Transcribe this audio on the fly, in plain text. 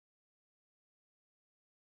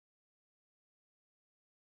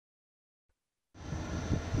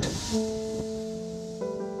I'm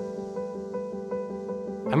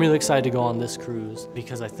really excited to go on this cruise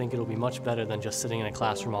because I think it'll be much better than just sitting in a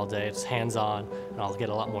classroom all day. It's hands-on, and I'll get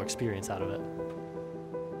a lot more experience out of it.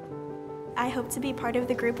 I hope to be part of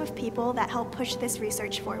the group of people that help push this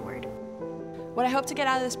research forward. What I hope to get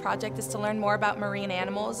out of this project is to learn more about marine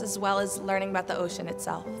animals as well as learning about the ocean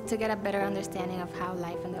itself. To get a better understanding of how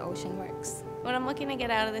life in the ocean works. What I'm looking to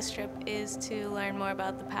get out of this trip is to learn more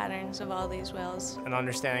about the patterns of all these whales. An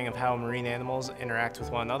understanding of how marine animals interact with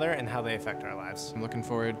one another and how they affect our lives. I'm looking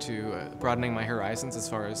forward to broadening my horizons as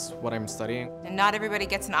far as what I'm studying. And not everybody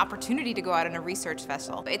gets an opportunity to go out on a research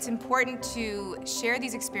vessel. It's important to share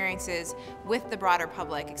these experiences with the broader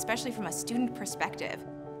public, especially from a student perspective.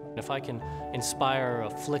 If I can inspire a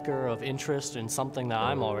flicker of interest in something that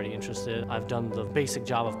I'm already interested in, I've done the basic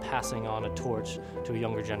job of passing on a torch to a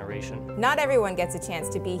younger generation. Not everyone gets a chance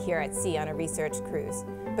to be here at sea on a research cruise,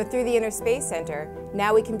 but through the Inner Space Center,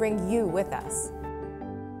 now we can bring you with us.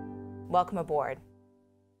 Welcome aboard.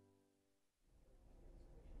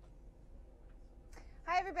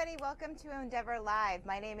 Hi everybody, welcome to Endeavor Live.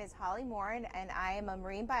 My name is Holly Morin and I am a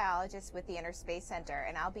marine biologist with the Inner Space Center,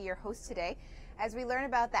 and I'll be your host today as we learn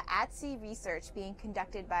about the at-sea research being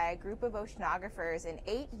conducted by a group of oceanographers and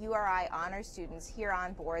 8 URI Honors students here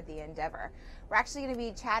on board the Endeavor. We're actually going to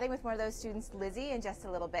be chatting with one of those students, Lizzie, in just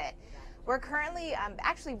a little bit. We're currently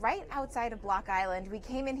actually right outside of Block Island. We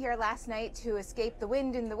came in here last night to escape the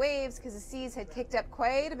wind and the waves because the seas had kicked up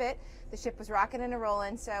quite a bit. The ship was rocking and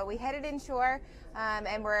a-rolling, so we headed inshore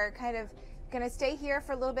and we're kind of going to stay here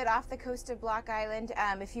for a little bit off the coast of Block Island.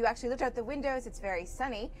 If you actually looked out the windows, it's very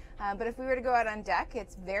sunny, but if we were to go out on deck,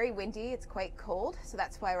 it's very windy, it's quite cold, so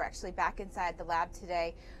that's why we're actually back inside the lab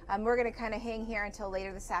today. We're going to kind of hang here until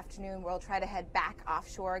later this afternoon. We'll try to head back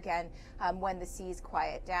offshore again when the seas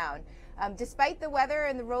quiet down. Despite the weather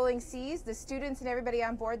and the rolling seas, the students and everybody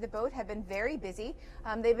on board the boat have been very busy.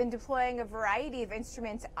 They've been deploying a variety of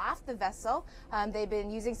instruments off the vessel. They've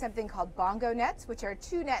been using something called bongo nets, which are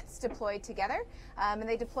 2 nets deployed together, and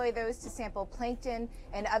they deploy those to sample plankton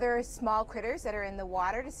and other small critters that are in the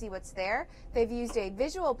water to see what's there. They've used a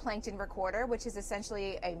visual plankton recorder, which is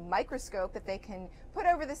essentially a microscope that they can put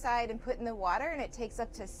over the side and put in the water, and it takes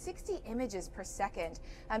up to 60 images per second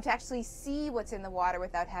to actually see what's in the water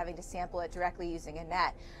without having to sample it directly using a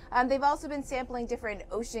net. They've also been sampling different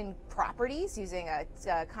ocean properties using a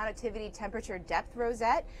conductivity temperature depth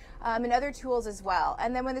rosette and other tools as well.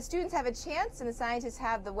 And then when the students have a chance and the scientists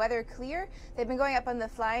have the weather clear, they've been going up on the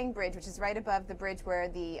flying bridge, which is right above the bridge where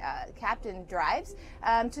the captain drives,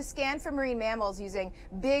 to scan for marine mammals using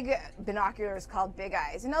big binoculars called big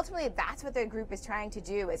eyes. And ultimately that's what the group is trying to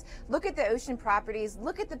do, is look at the ocean properties,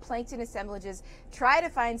 look at the plankton assemblages, try to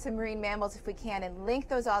find some marine mammals if we can, and link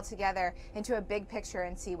those all together into a big picture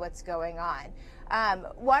and see what's going on.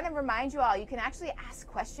 Want to remind you all, you can actually ask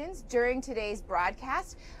questions during today's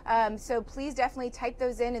broadcast, so please definitely type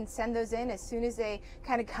those in and send those in as soon as they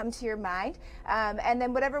kind of come to your mind, and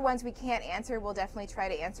then whatever ones we can't answer, we'll definitely try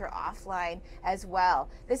to answer offline as well.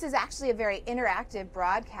 This is actually a very interactive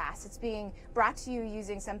broadcast. It's being brought to you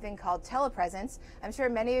using something called telepresence. I'm sure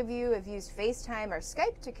many of you have used FaceTime or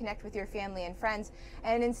Skype to connect with your family and friends,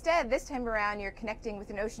 and instead this time around you're connecting with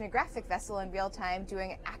an oceanographic vessel in real time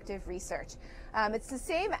doing active research. It's the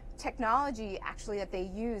same technology actually that they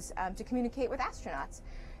use to communicate with astronauts.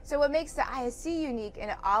 So what makes the ISC unique in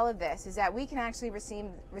all of this is that we can actually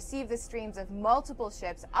receive the streams of multiple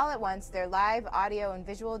ships all at once, their live audio and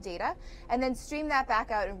visual data, and then stream that back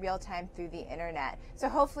out in real time through the internet. So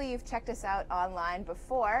hopefully you've checked us out online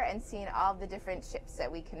before and seen all the different ships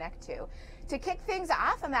that we connect to. To kick things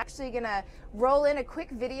off, I'm actually going to roll in a quick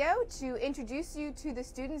video to introduce you to the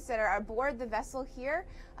students that are aboard the vessel here,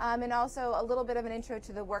 and also a little bit of an intro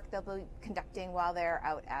to the work they'll be conducting while they're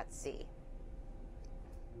out at sea.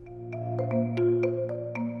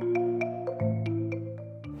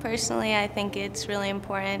 Personally, I think it's really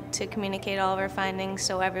important to communicate all of our findings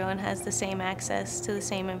so everyone has the same access to the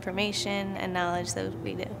same information and knowledge that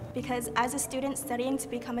we do. Because as a student studying to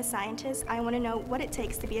become a scientist, I want to know what it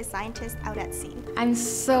takes to be a scientist out at sea. I'm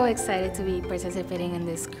so excited to be participating in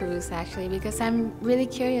this cruise actually, because I'm really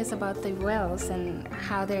curious about the whales and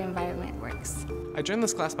how their environment works. I joined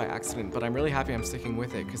this class by accident, but I'm really happy I'm sticking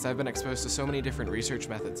with it because I've been exposed to so many different research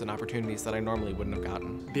methods and opportunities that I normally wouldn't have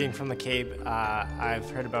gotten. Being from the Cape, I've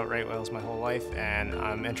heard about right whales my whole life, and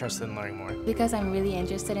I'm interested in learning more. Because I'm really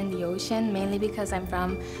interested in the ocean, mainly because I'm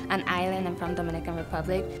from an island, I'm from Dominican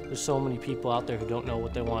Republic. There's so many people out there who don't know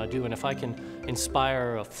what they want to do, and if I can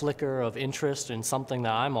inspire a flicker of interest in something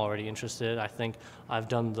that I'm already interested in, I think I've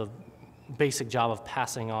done the basic job of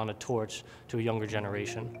passing on a torch to a younger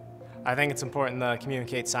generation. I think it's important to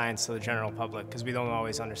communicate science to the general public because we don't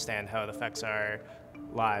always understand how it affects our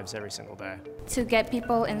lives every single day. To get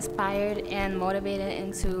people inspired and motivated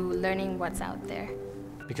into learning what's out there.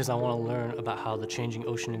 Because I want to learn about how the changing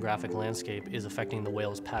oceanographic landscape is affecting the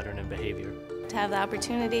whale's pattern and behavior. To have the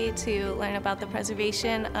opportunity to learn about the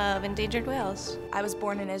preservation of endangered whales. I was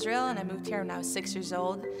born in Israel and I moved here when I was 6 years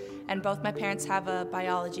old, and both my parents have a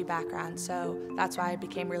biology background, so that's why I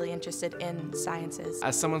became really interested in sciences.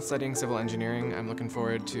 As someone studying civil engineering, I'm looking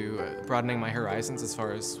forward to broadening my horizons as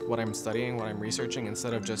far as what I'm studying, what I'm researching.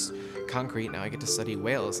 Instead of just concrete, now I get to study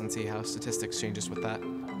whales and see how statistics changes with that.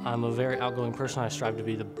 I'm a very outgoing person. I strive to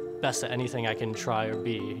be the best at anything I can try or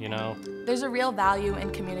be, you know? There's a real value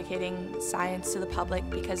in communicating science to the public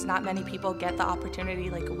because not many people get the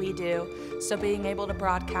opportunity like we do. So being able to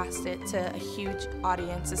broadcast it to a huge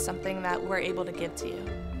audience is something that we're able to give to you.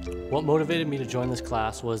 What motivated me to join this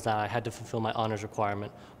class was that I had to fulfill my honors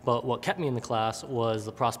requirement, but what kept me in the class was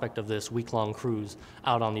the prospect of this week-long cruise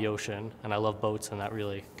out on the ocean, and I love boats, and that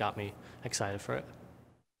really got me excited for it.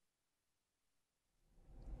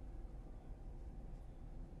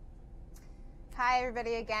 Hi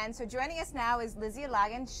everybody again. So joining us now is Lizzie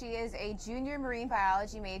Lagan. She is a junior marine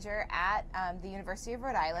biology major at the University of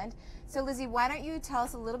Rhode Island. So Lizzie, why don't you tell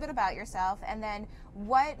us a little bit about yourself and then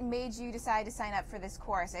what made you decide to sign up for this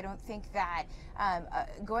course? I don't think that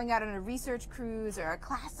going out on a research cruise or a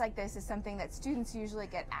class like this is something that students usually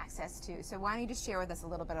get access to. So why don't you just share with us a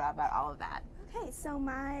little bit about all of that? Okay, so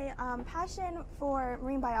my passion for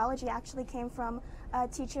marine biology actually came from a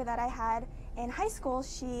teacher that I had in high school.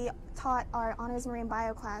 She taught our honors marine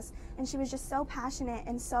bio class, and she was just so passionate,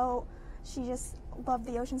 and she just loved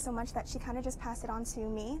the ocean so much that she kind of just passed it on to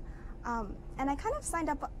me. And I kind of signed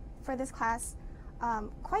up for this class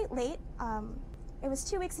quite late. It was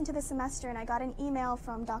 2 weeks into the semester, and I got an email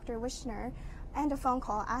from Dr. Wishner and a phone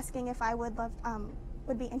call asking if I would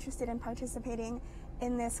be interested in participating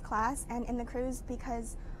in this class and in the cruise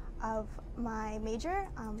because of my major,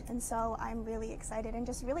 and so I'm really excited and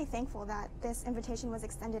just really thankful that this invitation was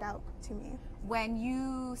extended out to me. When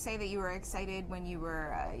you say that you were excited when you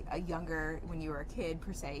were when you were a kid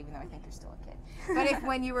per se, even though I think you're still a kid, but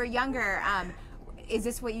when you were younger, is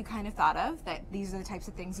this what you kind of thought of, that these are the types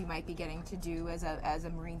of things you might be getting to do as a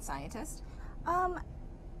marine scientist?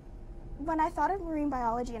 When I thought of marine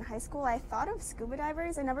biology in high school, I thought of scuba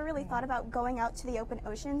divers. I never really thought about going out to the open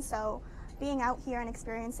ocean, so being out here and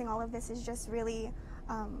experiencing all of this is just really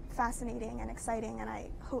fascinating and exciting, and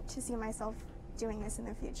I hope to see myself doing this in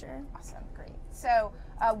the future. Awesome, great. So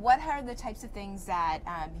what are the types of things that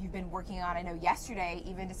you've been working on? I know yesterday,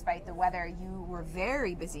 even despite the weather, you were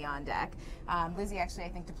very busy on deck. Lizzie actually, I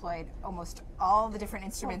think, deployed almost all the different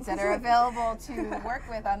instruments that are available to work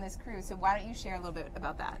with on this cruise. So why don't you share a little bit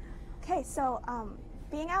about that? Okay, so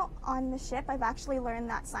being out on the ship, I've actually learned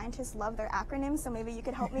that scientists love their acronyms, so maybe you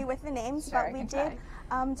could help me with the names. Sure, but we did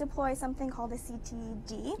deploy something called a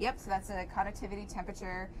CTD. Yep, so that's a conductivity,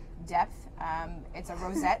 temperature, depth. It's a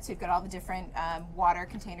rosette, so you've got all the different water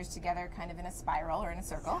containers together kind of in a spiral or in a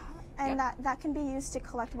circle. And that can be used to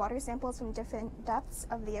collect water samples from different depths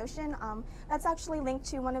of the ocean. That's actually linked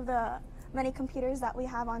to one of the many computers that we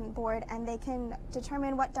have on board, and they can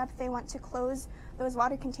determine what depth they want to close those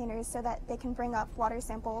water containers so that they can bring up water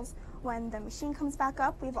samples when the machine comes back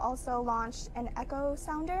up. We've also launched an echo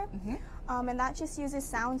sounder, and that just uses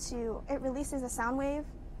sound it releases a sound wave,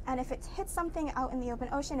 and if it hits something out in the open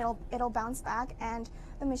ocean, it'll bounce back, and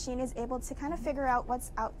the machine is able to kind of figure out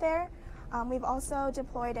what's out there. We've also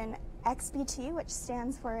deployed an XBT, which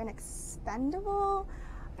stands for an expendable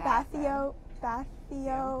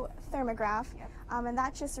bathyothermograph, and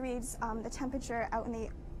that just reads the temperature out in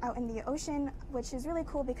the ocean, which is really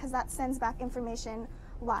cool because that sends back information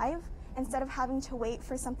live instead of having to wait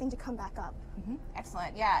for something to come back up.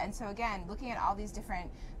 Excellent, yeah, and so again, looking at all these different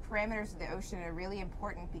parameters of the ocean are really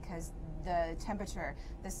important because the temperature,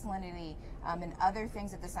 the salinity, and other things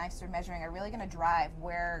that the scientists are measuring are really going to drive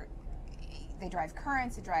where they drive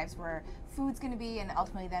currents, it drives where food's going to be, and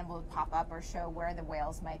ultimately then will pop up or show where the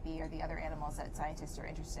whales might be or the other animals that scientists are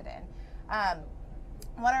interested in.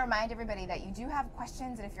 I want to remind everybody that you do have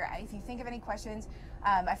questions, and if you think of any questions,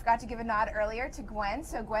 I forgot to give a nod earlier to Gwen.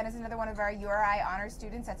 So Gwen is another one of our URI Honors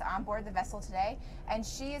students that's on board the vessel today, and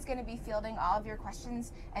she is going to be fielding all of your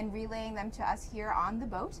questions and relaying them to us here on the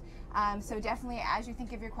boat. So definitely, as you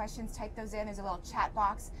think of your questions, type those in. There's a little chat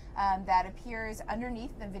box that appears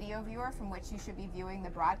underneath the video viewer from which you should be viewing the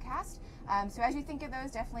broadcast. So as you think of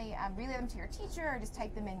those, definitely relay them to your teacher or just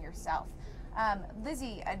type them in yourself.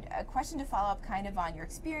 Lizzie, a question to follow up kind of on your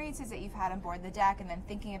experiences that you've had on board the deck, and then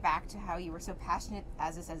thinking back to how you were so passionate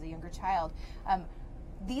as a younger child.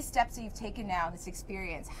 these steps that you've taken now, this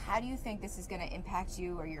experience, how do you think this is going to impact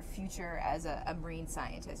you or your future as a marine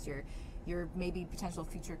scientist, your maybe potential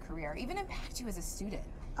future career, even impact you as a student?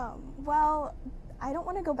 Well, I don't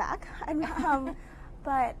want to go back,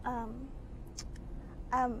 but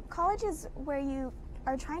college is where you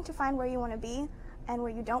are trying to find where you want to be and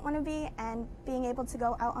where you don't want to be, and being able to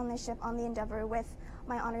go out on the ship on the Endeavor with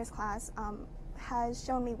my honors class has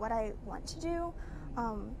shown me what I want to do.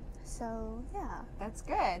 So yeah. That's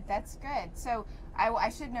good. That's good. So I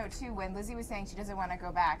should note too, when Lizzie was saying she doesn't want to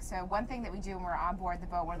go back, so one thing that we do when we're on board the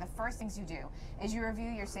boat, one of the first things you do is you review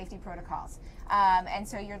your safety protocols. And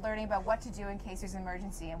so you're learning about what to do in case there's an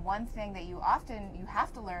emergency. And one thing that you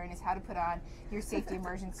have to learn is how to put on your safety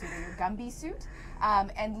emergency suit, or your Gumby suit.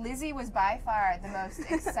 And Lizzie was by far the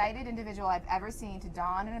most excited individual I've ever seen to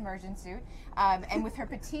don an emergency suit. And with her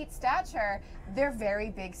petite stature, they're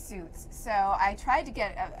very big suits. So I tried to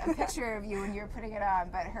get a picture of you when you were putting it on,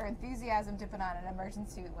 but her enthusiasm to put on an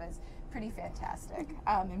emergency suit was pretty fantastic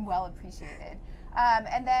and well appreciated.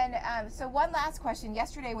 And then, so one last question.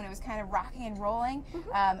 Yesterday, when it was kind of rocking and rolling,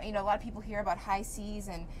 you know, a lot of people hear about high seas,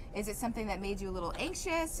 and is it something that made you a little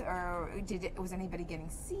anxious, or was anybody getting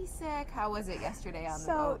seasick? How was it yesterday on the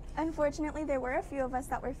boat? So, unfortunately, there were a few of us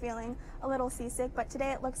that were feeling a little seasick, but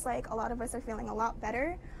today it looks like a lot of us are feeling a lot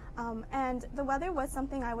better. And the weather was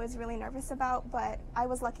something I was really nervous about, but I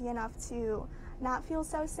was lucky enough to not feel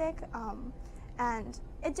so sick. And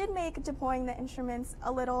it did make deploying the instruments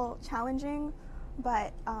a little challenging,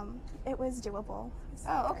 but it was doable. So.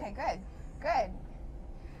 Oh, okay, good, good.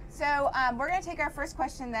 So we're going to take our first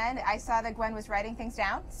question then. I saw that Gwen was writing things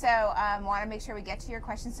down, so want to make sure we get to your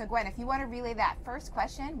question. So Gwen, if you want to relay that first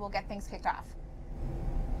question, we'll get things kicked off.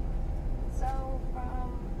 So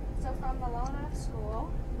from the Lonoff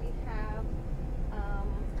School, we have,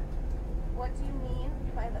 what do you mean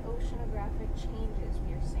by the oceanographic changes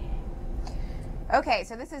we are seeing? Okay,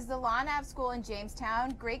 so this is the Lonoff School in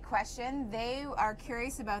Jamestown. Great question. They are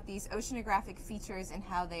curious about these oceanographic features and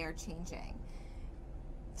how they are changing.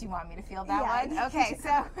 Do you want me to field that one? Okay,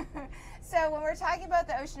 so when we're talking about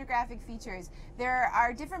the oceanographic features, there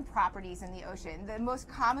are different properties in the ocean. The most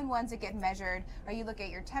common ones that get measured are, you look at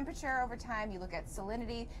your temperature over time, you look at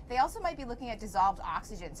salinity. They also might be looking at dissolved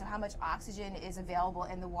oxygen, so how much oxygen is available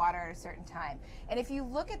in the water at a certain time. And if you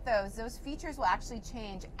look at those features will actually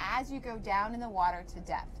change as you go down in the water to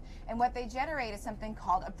depth. And what they generate is something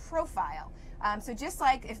called a profile. So just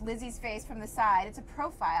like if Lizzie's face from the side, it's a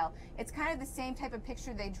profile, it's kind of the same type of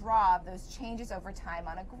picture they draw of those changes over time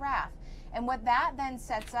on a graph. And what that then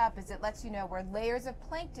sets up is it lets you know where layers of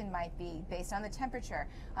plankton might be based on the temperature,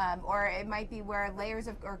 or it might be where layers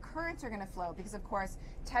of or currents are going to flow, because of course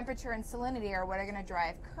temperature and salinity are what are going to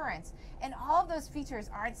drive currents. And all of those features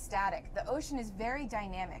aren't static. The ocean is very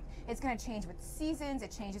dynamic. It's going to change with seasons,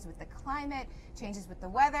 it changes with the climate, changes with the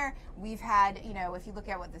weather. We've had, you know, if you look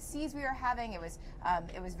at what the seas we were having, it was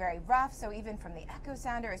very rough. So even from the echo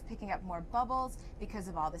sounder, it's picking up more bubbles because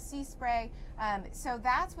of all the sea spray. So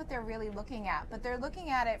that's what they're really looking at. But they're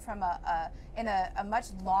looking at it from in a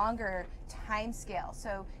much longer time scale.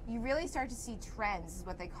 So you really start to see trends, is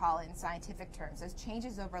what they call it in scientific terms, those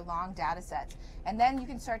changes over long data sets. And then you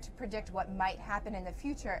can start to predict what might happen in the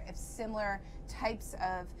future if similar types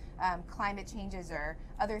of climate changes or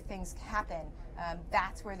other things happen.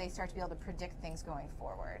 That's where they start to be able to predict things going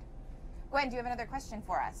forward. Gwen, do you have another question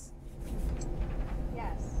for us?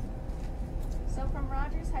 Yes. So from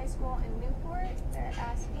Rogers High School in Newport, they're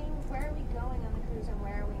asking, where are we going on the cruise and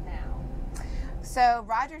where are we now? So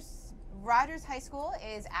Rogers High School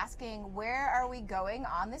is asking, where are we going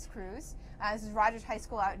on this cruise? This is Rogers High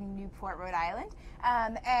School out in Newport, Rhode Island.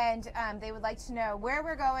 And they would like to know where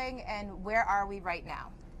we're going and where are we right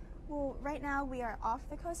now? Well, right now we are off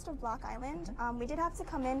the coast of Block Island. We did have to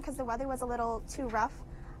come in because the weather was a little too rough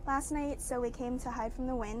last night, so we came to hide from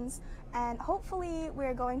the winds. And hopefully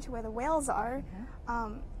we're going to where the whales are.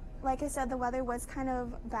 Like I said, the weather was kind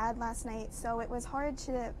of bad last night, so it was hard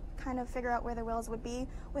to kind of figure out where the whales would be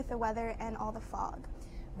with the weather and all the fog.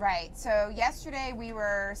 Right, so yesterday we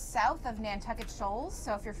were south of Nantucket Shoals,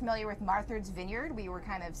 so if you're familiar with Martha's Vineyard, we were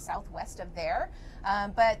kind of southwest of there.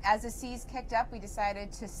 But as the seas kicked up, we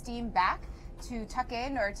decided to steam back to tuck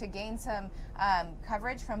in or to gain some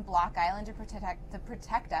coverage from Block Island to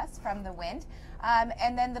protect us from the wind.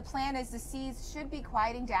 And then the plan is the seas should be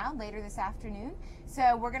quieting down later this afternoon.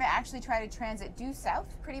 So we're going to actually try to transit due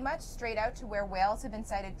south pretty much straight out to where whales have been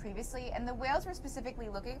sighted previously. And the whales we're specifically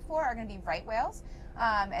looking for are going to be right whales.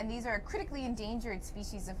 And these are a critically endangered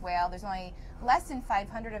species of whale. There's only less than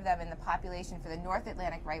 500 of them in the population for the North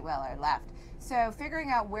Atlantic right whale are left. So figuring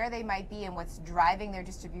out where they might be and what's driving their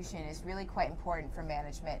distribution is really quite important for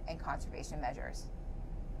management and conservation measures.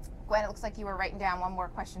 Gwen, it looks like you were writing down one more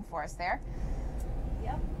question for us there.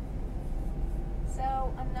 Yep.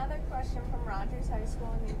 So another question from Rogers High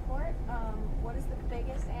School in Newport. What is the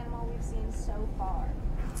biggest animal we've seen so far?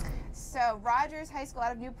 So Rogers High School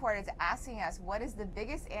out of Newport is asking us, what is the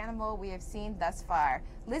biggest animal we have seen thus far?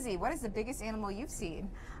 Lizzie, what is the biggest animal you've seen?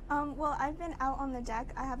 Well, I've been out on the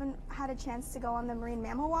deck. I haven't had a chance to go on the marine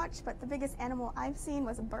mammal watch, but the biggest animal I've seen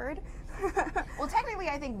was a bird. Well, technically,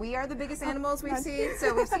 I think we are the biggest animals we've seen.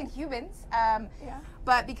 So we've seen humans. Yeah.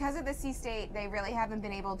 But because of the sea state, they really haven't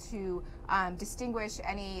been able to distinguish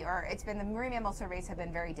any, or it's been, the marine mammal surveys have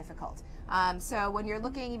been very difficult. So when you're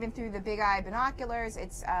looking even through the big eye binoculars,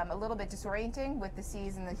 it's a little bit disorienting with the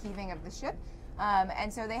seas and the heaving of the ship.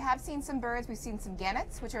 And so they have seen some birds. We've seen some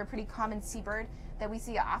gannets, which are a pretty common seabird that we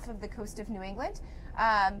see off of the coast of New England.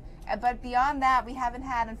 But beyond that, we haven't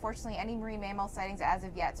had, unfortunately, any marine mammal sightings as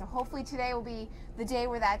of yet. So hopefully today will be the day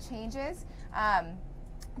where that changes.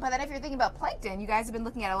 But then if you're thinking about plankton, you guys have been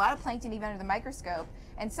looking at a lot of plankton even under the microscope.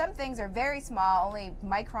 And some things are very small, only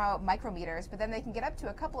micrometers, but then they can get up to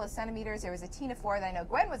a couple of centimeters. There was a ctenophore that I know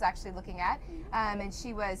Gwen was actually looking at, and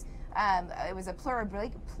she was, it was a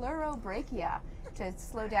pleurobrachia, to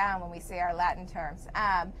slow down when we say our Latin terms,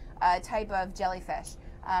 a type of jellyfish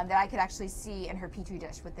that I could actually see in her petri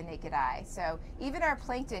dish with the naked eye. So even our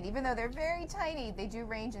plankton, even though they're very tiny, they do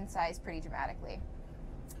range in size pretty dramatically.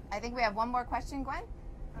 I think we have one more question, Gwen.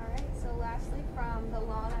 All right, so lastly from the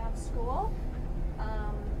Law Nav School,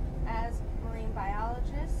 as marine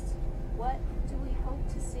biologists, what do we hope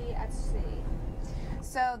to see at sea?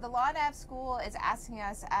 So the Law Nav School is asking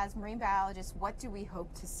us as marine biologists, what do we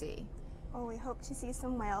hope to see? Well, we hope to see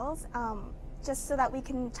some whales, just so that we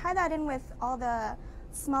can tie that in with all the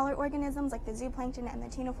smaller organisms like the zooplankton and the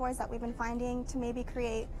ctenophores that we've been finding to maybe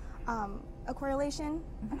create a correlation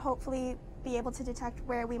and hopefully be able to detect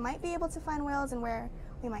where we might be able to find whales and where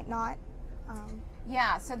we might not.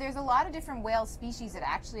 Yeah, so there's a lot of different whale species that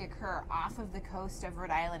actually occur off of the coast of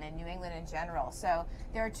Rhode Island and New England in general. So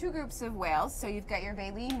there are two groups of whales. So you've got your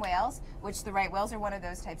baleen whales, which the right whales are one of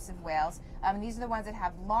those types of whales. These are the ones that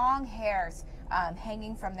have long hairs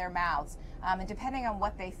hanging from their mouths. And depending on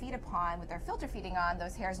what they feed upon, what they're filter feeding on,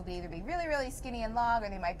 those hairs will either be really, really skinny and long, or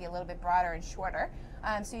they might be a little bit broader and shorter.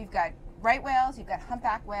 So you've got right whales, you've got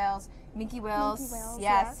humpback whales, minke whales,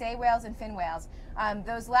 sei whales, and fin whales.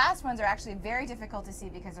 Those last ones are actually very difficult to see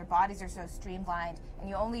because their bodies are so streamlined, and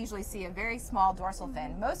you only usually see a very small dorsal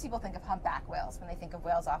fin. Most people think of humpback whales when they think of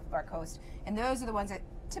whales off of our coast, and those are the ones that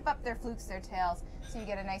tip up their flukes, their tails, so you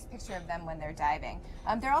get a nice picture of them when they're diving.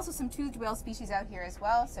 There are also some toothed whale species out here as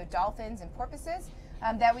well, so dolphins and porpoises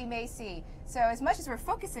that we may see. So as much as we're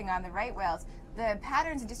focusing on the right whales, the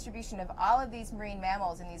patterns and distribution of all of these marine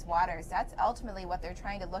mammals in these waters, that's ultimately what they're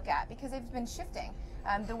trying to look at because they've been shifting.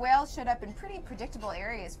 The whales showed up in pretty predictable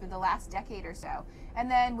areas for the last decade or so. And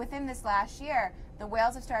then within this last year, the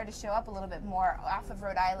whales have started to show up a little bit more off of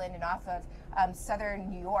Rhode Island and off of southern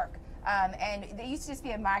New York. And they used to just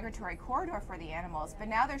be a migratory corridor for the animals, but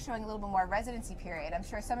now they're showing a little bit more residency period. I'm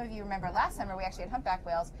sure some of you remember last summer we actually had humpback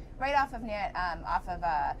whales right off of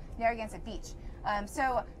Narragansett Beach.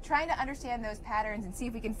 So trying to understand those patterns and see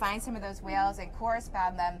if we can find some of those whales and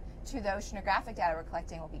correspond them to the oceanographic data we're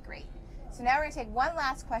collecting will be great. So now we're going to take one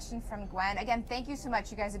last question from Gwen. Again, thank you so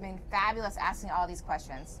much. You guys have been fabulous asking all these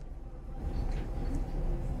questions.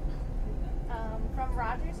 From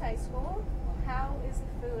Rogers High School, how is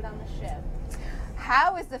the food on the ship?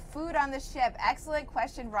 How is the food on the ship? Excellent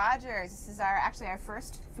question, Rogers. This is actually our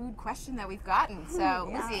first food question that we've gotten. So,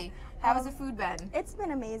 yeah. Lizzie, how has the food been? It's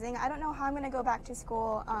been amazing. I don't know how I'm going to go back to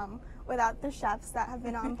school without the chefs that have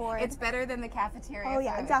been on board. It's better than the cafeteria. Oh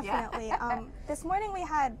yeah, food. definitely. Yeah. This morning we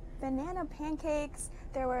had banana pancakes.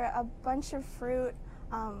 There were a bunch of fruit,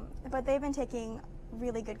 but they've been taking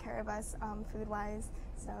really good care of us food-wise.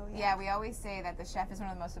 So, yeah, we always say that the chef is one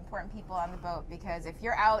of the most important people on the boat because if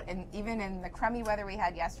you're out, and even in the crummy weather we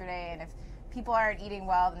had yesterday, and if people aren't eating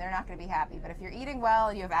well, then they're not going to be happy. But if you're eating well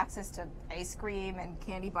and you have access to ice cream and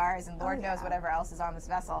candy bars and Lord knows whatever else is on this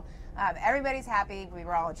vessel, everybody's happy. We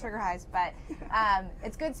were all at sugar highs, but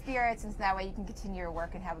it's good spirits, and so that way you can continue your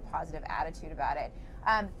work and have a positive attitude about it.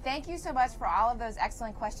 Thank you so much for all of those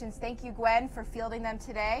excellent questions. Thank you, Gwen, for fielding them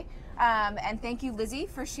today. And thank you, Lizzie,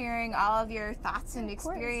 for sharing all of your thoughts and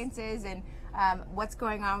experiences. And what's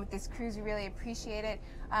going on with this cruise. We really appreciate it.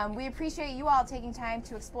 We appreciate you all taking time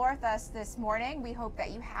to explore with us this morning. We hope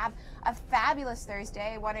that you have a fabulous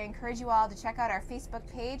Thursday. I want to encourage you all to check out our Facebook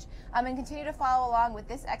page and continue to follow along with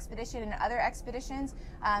this expedition and other expeditions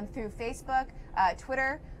through Facebook,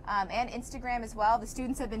 Twitter, and Instagram as well. The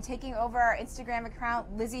students have been taking over our Instagram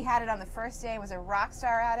account. Lizzie had it on the first day and was a rock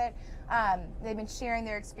star at it. They've been sharing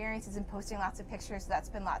their experiences and posting lots of pictures, so that's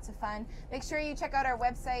been lots of fun. Make sure you check out our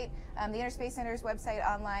website, the Interspace Center's website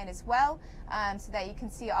online as well, so that you can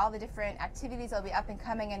see all the different activities that will be up and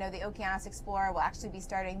coming. I know the Okeanos Explorer will actually be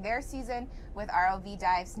starting their season with ROV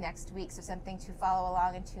dives next week, so something to follow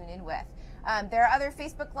along and tune in with. There are other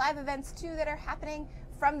Facebook Live events too that are happening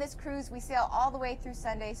from this cruise. We sail all the way through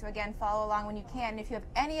Sunday, so again, follow along when you can. And if you have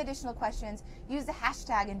any additional questions, use the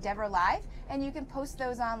hashtag EndeavorLive, and you can post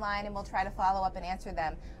those online, and we'll try to follow up and answer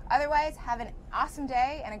them. Otherwise, have an awesome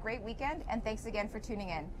day and a great weekend, and thanks again for tuning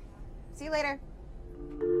in. See you later.